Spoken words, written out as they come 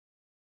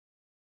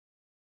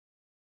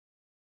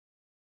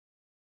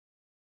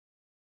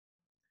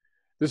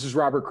This is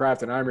Robert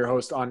Kraft, and I'm your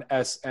host on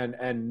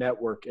SNN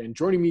Network. And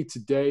joining me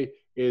today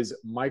is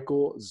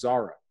Michael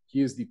Zahra.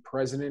 He is the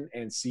president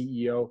and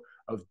CEO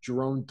of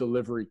Drone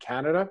Delivery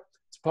Canada.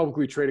 It's a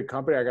publicly traded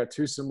company. I got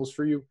two symbols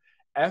for you: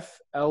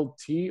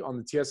 FLT on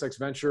the TSX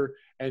Venture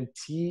and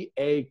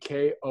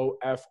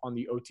TAKOF on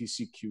the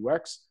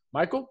OTCQX.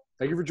 Michael,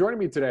 thank you for joining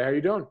me today. How are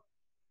you doing?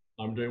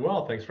 I'm doing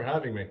well. Thanks for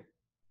having me.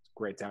 It's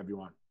great to have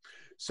you on.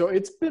 So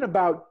it's been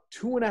about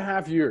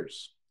 2.5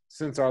 years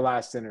since our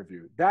last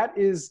interview.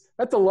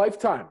 That's a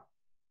lifetime.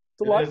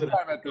 It's a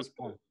lifetime at this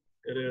point.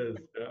 It is,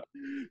 yeah.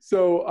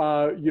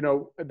 So,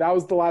 that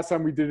was the last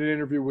time we did an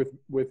interview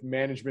with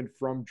management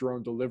from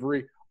Drone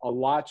Delivery. A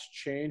lot's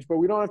changed, but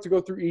we don't have to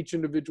go through each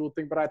individual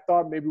thing. But I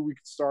thought maybe we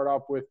could start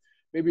off with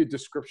maybe a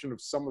description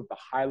of some of the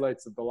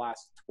highlights of the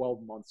last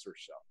 12 months or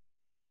so.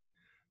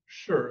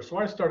 Sure. So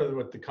I started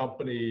with the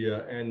company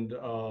end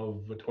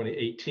of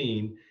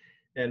 2018.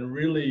 And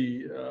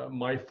really,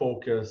 my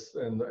focus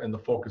and the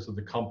focus of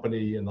the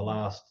company in the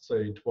last,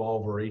 say,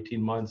 12 or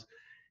 18 months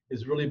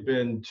has really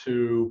been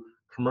to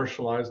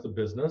commercialize the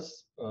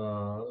business.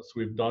 So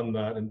we've done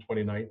that in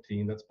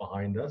 2019. That's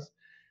behind us.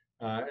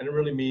 And it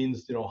really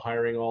means,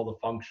 hiring all the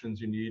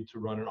functions you need to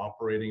run an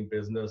operating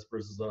business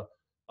versus a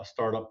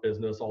startup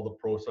business, all the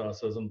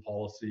processes and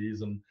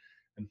policies and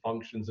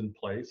functions in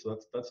place. So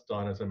that's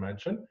done, as I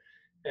mentioned.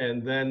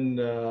 And then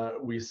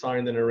we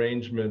signed an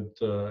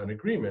arrangement, an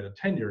agreement, a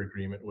 10-year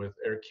agreement with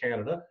Air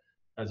Canada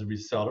as a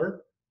reseller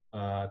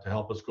to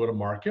help us go to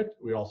market.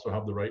 We also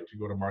have the right to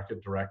go to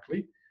market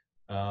directly.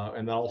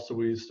 And then also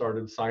we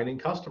started signing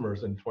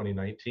customers in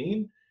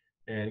 2019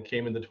 and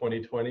came into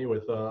 2020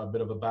 with a bit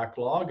of a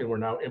backlog, and we're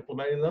now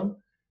implementing them,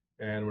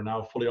 and we're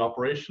now fully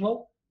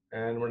operational,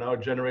 and we're now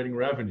generating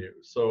revenue.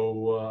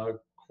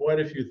 So quite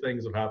a few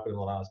things have happened in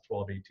the last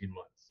 12, 18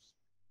 months.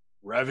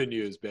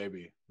 Revenues,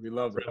 baby. We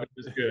love it.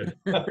 Revenue's good.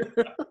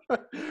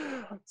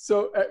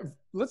 So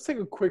let's take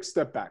a quick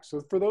step back. So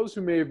for those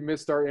who may have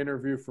missed our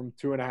interview from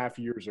 2.5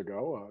 years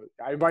ago,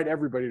 I invite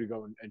everybody to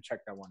go and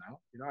check that one out.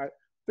 I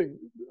think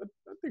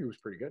it was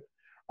pretty good.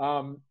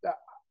 I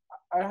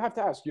have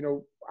to ask,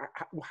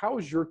 how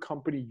is your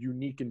company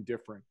unique and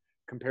different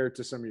compared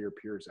to some of your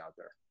peers out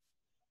there?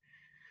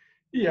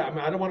 Yeah,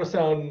 I don't want to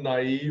sound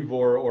naive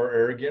or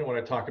arrogant when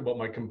I talk about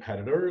my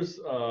competitors,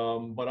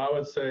 but I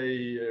would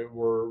say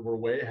we're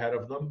way ahead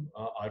of them.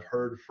 I've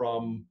heard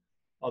from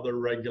other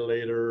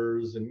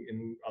regulators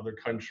in other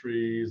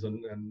countries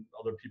and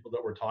other people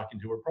that we're talking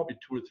to. We're probably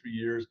 2 or 3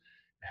 years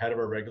ahead of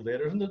our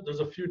regulators, and there's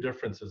a few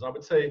differences. I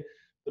would say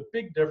the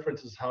big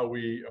difference is how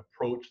we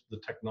approach the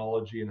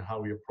technology and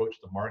how we approach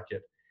the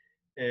market.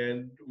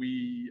 And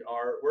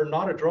we're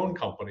not a drone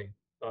company,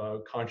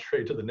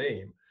 contrary to the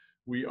name.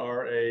 We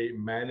are a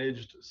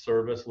managed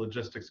service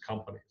logistics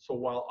company. So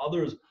while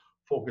others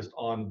focused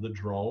on the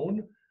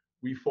drone,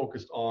 we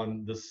focused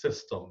on the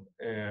system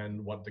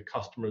and what the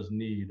customers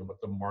need and what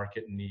the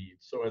market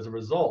needs. So as a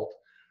result,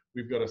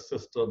 we've got a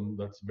system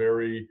that's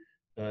very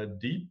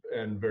deep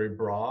and very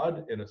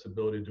broad in its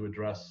ability to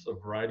address a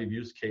variety of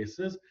use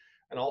cases.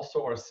 And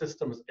also our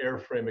system is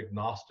airframe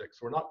agnostic. So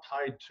we're not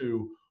tied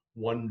to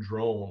one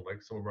drone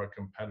like some of our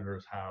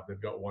competitors have.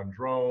 They've got one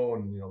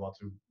drone,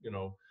 lots of,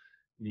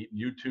 neat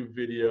YouTube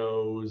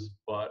videos,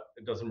 but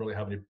it doesn't really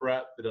have any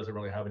breadth. It doesn't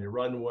really have any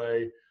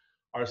runway.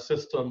 Our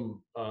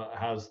system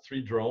has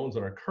 3 drones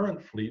in our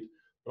current fleet,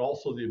 but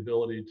also the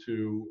ability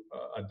to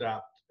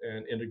adapt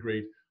and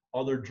integrate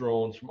other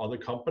drones from other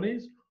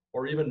companies,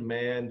 or even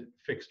manned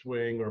fixed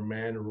wing or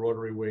manned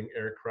rotary wing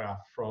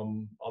aircraft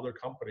from other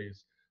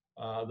companies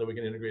that we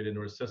can integrate into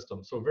our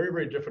system. So very,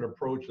 very different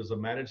approach as a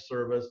managed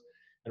service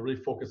and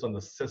really focus on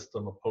the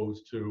system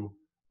opposed to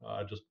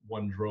just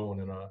one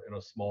drone in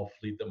a small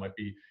fleet that might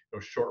be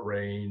short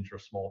range or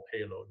small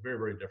payload. Very,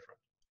 very different.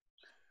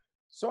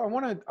 So I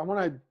want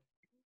to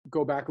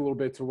go back a little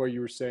bit to what you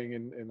were saying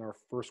in our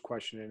first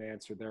question and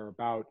answer there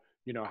about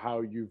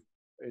how you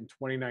in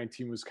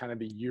 2019 was kind of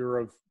the year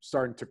of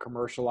starting to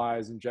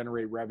commercialize and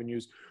generate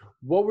revenues.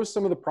 What were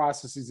some of the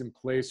processes in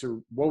place,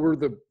 or what were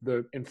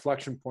the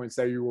inflection points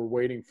that you were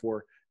waiting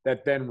for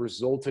that then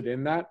resulted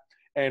in that?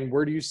 And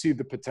where do you see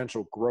the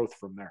potential growth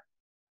from there?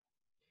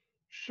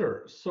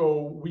 Sure.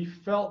 So we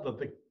felt that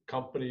the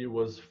company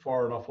was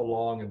far enough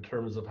along in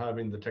terms of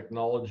having the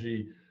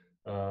technology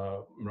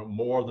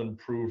more than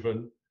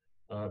proven,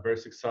 very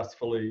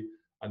successfully,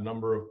 a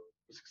number of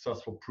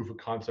successful proof of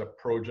concept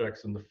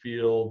projects in the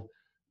field.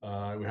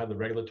 We had the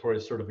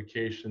regulatory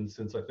certification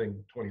since, I think,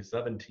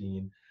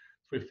 2017.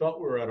 So we felt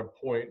we were at a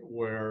point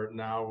where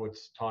now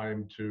it's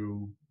time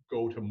to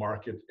go to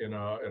market in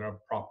a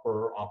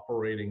proper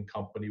operating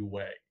company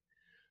way.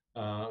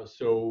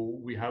 So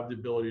we have the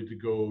ability to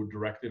go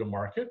directly to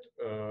market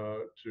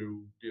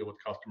to deal with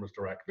customers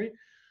directly.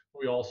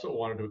 We also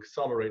wanted to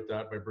accelerate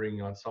that by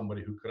bringing on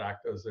somebody who could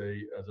act as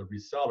a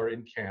reseller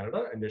in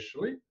Canada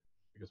initially,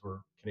 because we're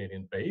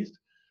Canadian based,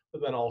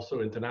 but then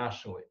also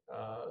internationally.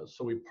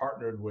 So we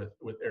partnered with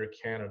Air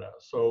Canada.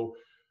 So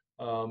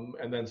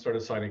and then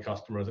started signing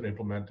customers and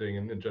implementing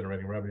and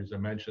generating revenue, as I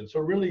mentioned. So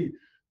really,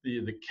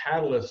 the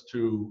catalyst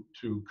to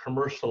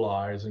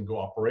commercialize and go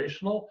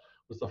operational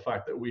was the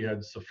fact that we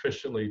had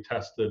sufficiently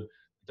tested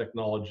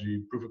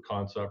technology, proof of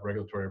concept,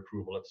 regulatory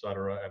approval, et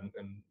cetera. And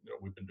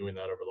we've been doing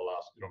that over the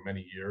last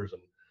many years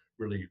and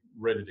really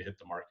ready to hit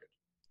the market.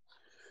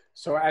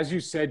 So as you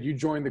said, you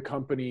joined the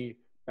company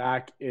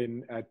back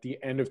in at the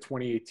end of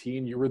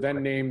 2018. You were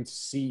then named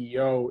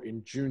CEO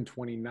in June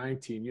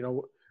 2019.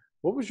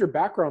 What was your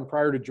background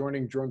prior to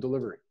joining Drone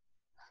Delivery?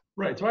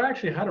 Right. So I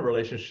actually had a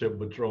relationship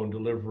with drone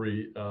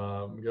delivery.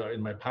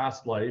 In my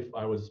past life,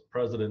 I was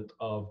president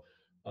of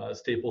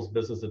Staples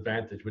Business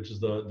Advantage, which is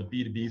the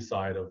B2B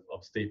side of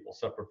Staples,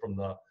 separate from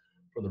the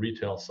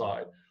retail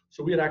side.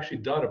 So we had actually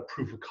done a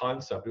proof of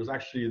concept. It was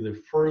actually the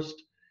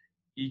first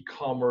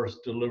e-commerce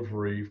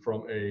delivery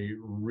from a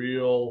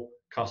real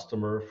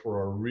customer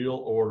for a real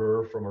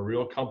order from a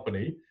real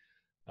company,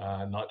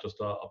 not just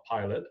a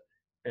pilot.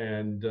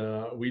 And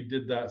we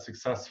did that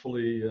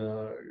successfully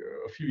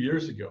a few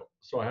years ago.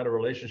 So I had a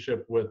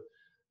relationship with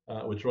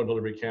Drone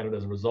Delivery Canada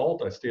as a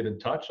result. I stayed in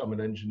touch. I'm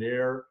an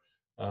engineer,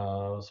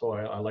 so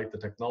I like the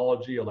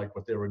technology. I like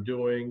what they were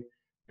doing.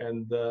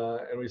 And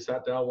we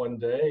sat down one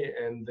day,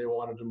 and they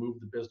wanted to move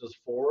the business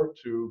forward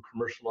to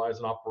commercialize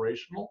and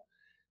operational.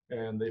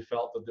 And they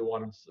felt that they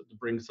wanted to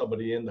bring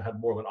somebody in that had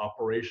more of an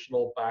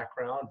operational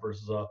background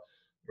versus a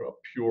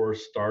pure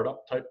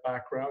startup type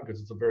background,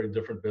 because it's a very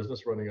different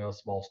business running a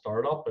small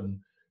startup and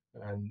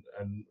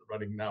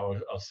running now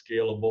a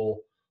scalable,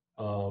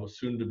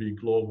 soon to be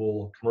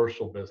global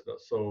commercial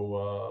business.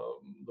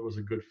 So there was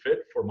a good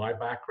fit for my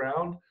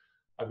background.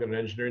 I've got an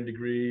engineering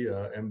degree,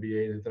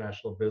 MBA in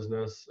international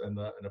business, and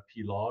a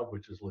PLOG,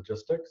 which is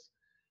logistics.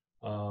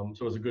 So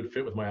it was a good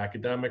fit with my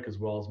academic as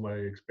well as my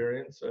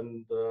experience,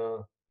 and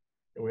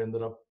we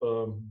ended up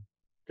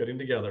getting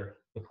together.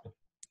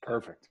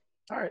 Perfect.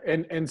 All right.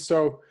 And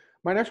so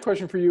my next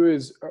question for you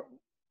is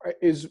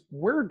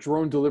where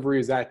Drone Delivery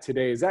is at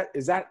today? Is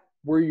that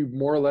where you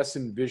more or less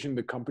envision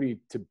the company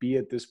to be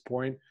at this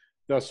point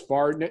thus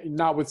far,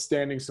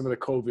 notwithstanding some of the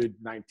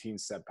COVID-19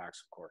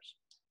 setbacks, of course?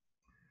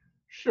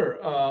 Sure,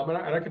 and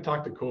I could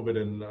talk to COVID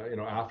and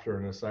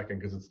after in a second,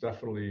 because it's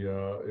definitely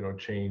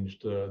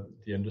changed the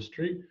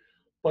industry.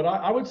 But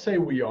I would say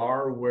we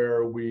are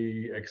where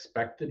we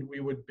expected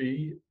we would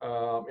be.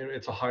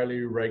 It's a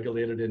highly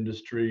regulated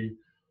industry,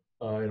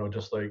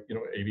 just like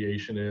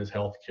aviation is,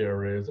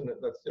 healthcare is, and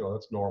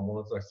that's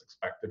normal. That's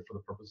expected for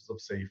the purposes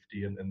of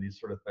safety and these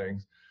sort of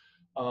things.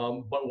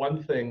 But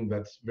one thing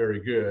that's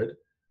very good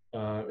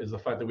is the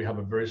fact that we have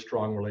a very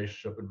strong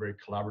relationship and very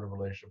collaborative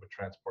relationship with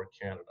Transport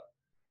Canada.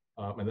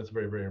 And that's a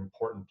very, very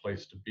important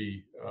place to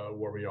be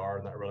where we are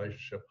in that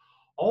relationship.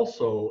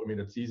 Also,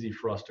 it's easy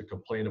for us to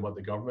complain about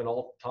the government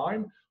all the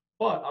time,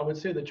 but I would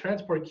say that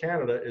Transport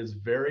Canada is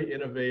very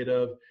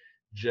innovative,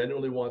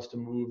 genuinely wants to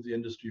move the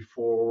industry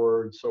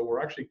forward. So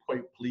we're actually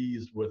quite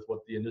pleased with what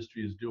the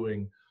industry is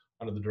doing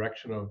under the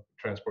direction of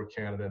Transport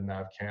Canada and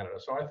NAV Canada.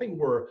 So I think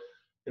we're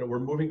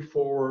moving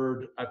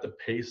forward at the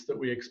pace that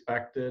we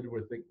expected.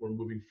 We think we're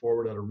moving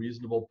forward at a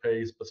reasonable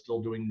pace, but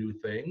still doing new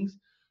things.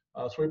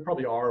 So we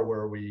probably are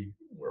where we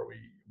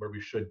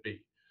should be.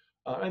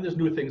 And there's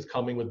new things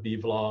coming with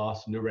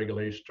BVLOS, new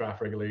regulations,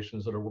 draft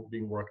regulations that are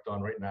being worked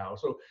on right now.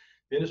 So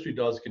the industry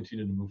does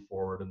continue to move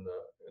forward in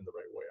the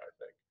right way, I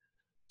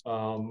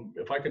think.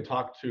 If I could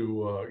talk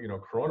to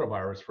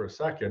coronavirus for a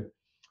second.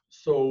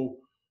 So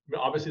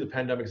obviously the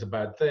pandemic is a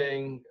bad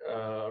thing.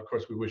 Of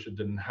course, we wish it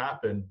didn't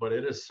happen, but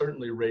it has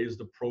certainly raised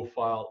the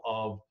profile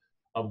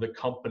of the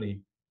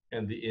company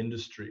and the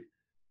industry.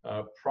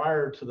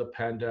 Prior to the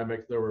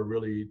pandemic, there were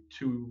really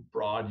two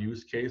broad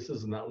use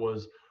cases, and that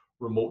was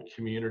remote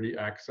community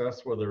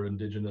access, whether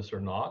indigenous or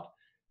not,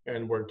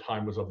 and where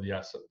time was of the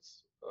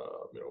essence.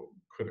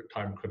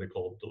 Time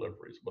critical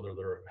deliveries, whether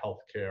they're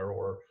healthcare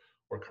or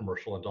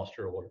commercial,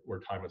 industrial, where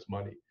time is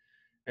money.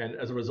 And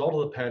as a result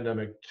of the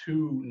pandemic,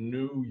 two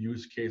new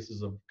use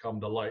cases have come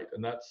to light,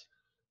 and that's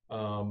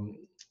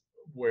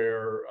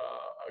where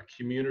a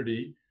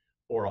community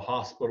or a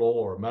hospital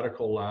or a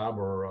medical lab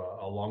or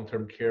a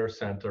long-term care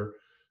center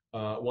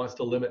wants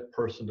to limit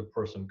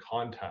person-to-person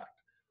contact.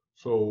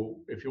 So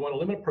if you want to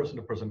limit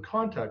person-to-person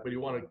contact, but you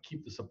want to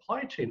keep the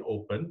supply chain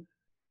open,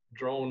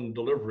 drone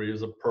delivery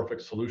is a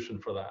perfect solution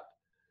for that.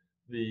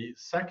 The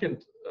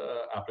second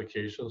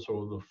application,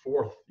 so the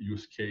fourth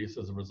use case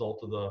as a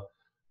result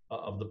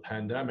of the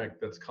pandemic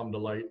that's come to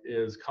light,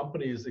 is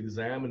companies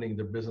examining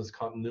their business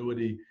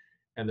continuity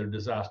and their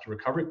disaster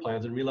recovery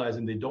plans and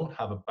realizing they don't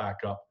have a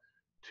backup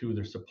to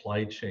their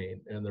supply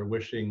chain, and they're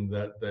wishing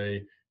that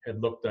they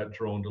had looked at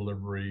drone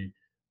delivery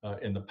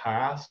in the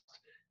past.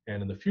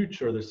 And in the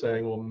future, they're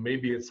saying, well,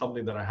 maybe it's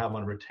something that I have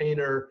on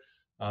retainer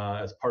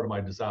as part of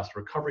my disaster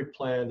recovery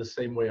plan, the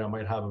same way I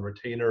might have a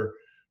retainer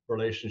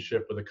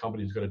relationship with a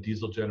company who's got a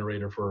diesel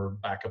generator for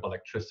backup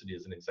electricity,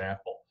 as an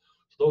example.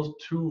 So those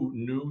two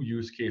new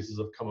use cases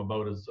have come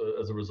about as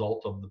a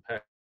result of the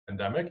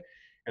pandemic.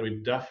 And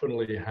we've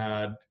definitely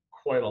had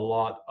quite a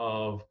lot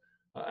of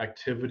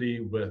activity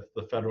with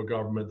the federal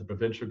government, the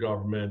provincial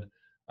government,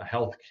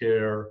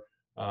 healthcare,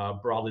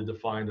 broadly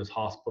defined as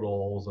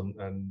hospitals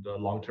and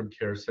long-term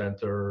care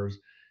centers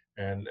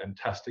and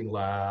testing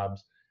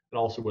labs, and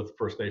also with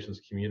First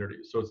Nations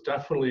communities. So it's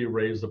definitely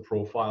raised the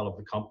profile of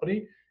the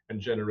company and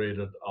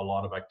generated a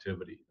lot of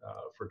activity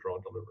for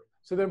drone delivery.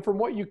 So then from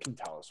what you can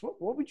tell us,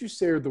 what would you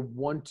say are the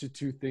 1 to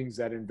 2 things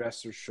that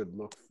investors should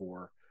look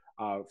for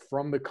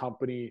from the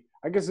company?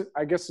 I guess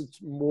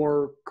it's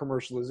more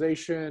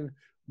commercialization,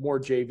 more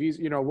JVs.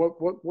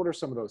 What are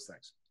some of those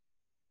things?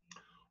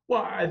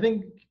 Well, I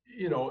think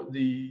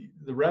the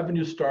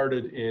revenue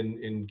started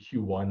in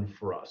Q1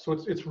 for us, so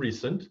it's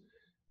recent,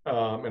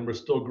 and we're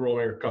still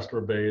growing our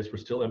customer base. We're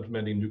still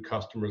implementing new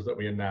customers that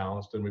we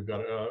announced, and we've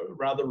got a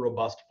rather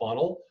robust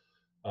funnel.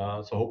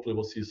 So hopefully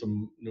we'll see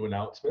some new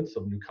announcements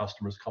of new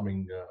customers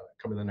coming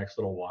in the next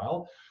little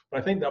while. But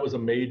I think that was a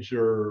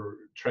major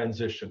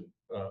transition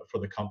for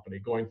the company,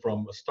 going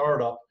from a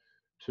startup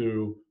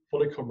to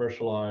fully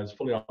commercialized,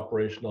 fully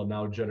operational,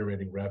 now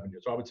generating revenue.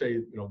 So I would say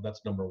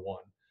that's number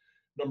one.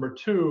 Number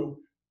two,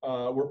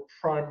 we're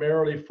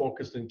primarily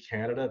focused in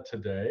Canada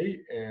today,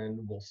 and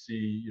we'll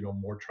see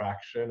more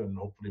traction and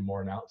hopefully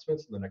more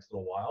announcements in the next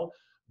little while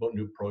about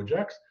new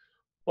projects.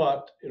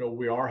 But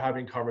we are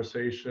having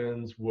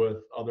conversations with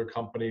other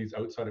companies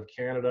outside of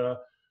Canada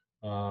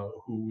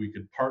who we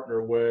could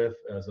partner with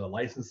as a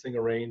licensing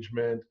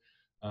arrangement.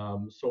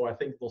 So I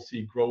think we'll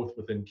see growth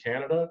within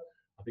Canada.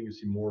 I think you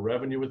see more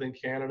revenue within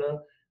Canada.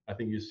 I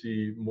think you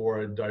see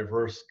more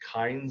diverse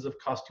kinds of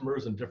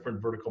customers in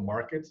different vertical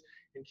markets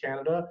in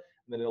Canada.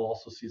 And then you'll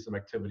also see some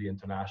activity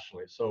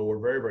internationally. So we're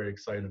very, very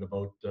excited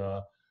about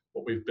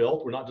what we've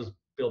built. We're not just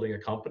building a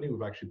company,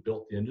 we've actually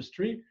built the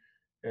industry.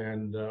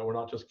 And we're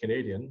not just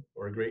Canadian.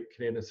 We're a great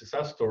Canadian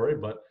success story,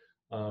 but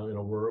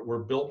we're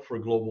built for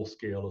global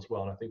scale as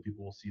well. And I think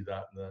people will see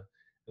that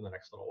in the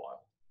next little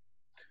while.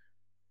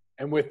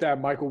 And with that,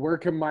 Michael, where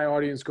can my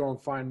audience go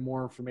and find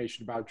more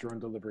information about Drone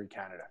Delivery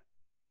Canada?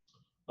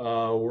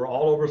 We're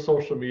all over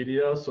social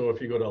media. So if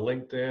you go to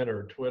LinkedIn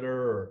or Twitter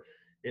or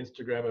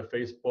Instagram or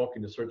Facebook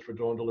and you search for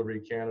Drone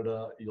Delivery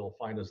Canada, you'll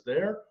find us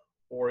there.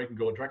 Or you can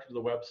go directly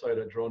to the website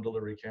at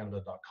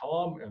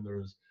dronedeliverycanada.com, and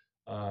there's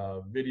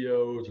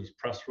videos, there's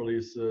press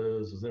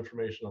releases, there's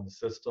information on the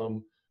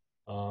system.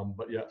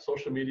 But yeah,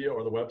 social media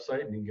or the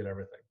website, and you can get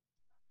everything.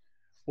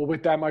 Well,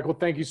 with that, Michael,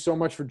 thank you so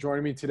much for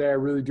joining me today. I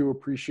really do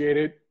appreciate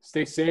it.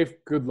 Stay safe,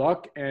 good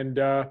luck, and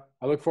I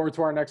look forward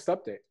to our next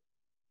update.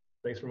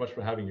 Thanks very much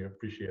for having me.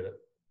 Appreciate it.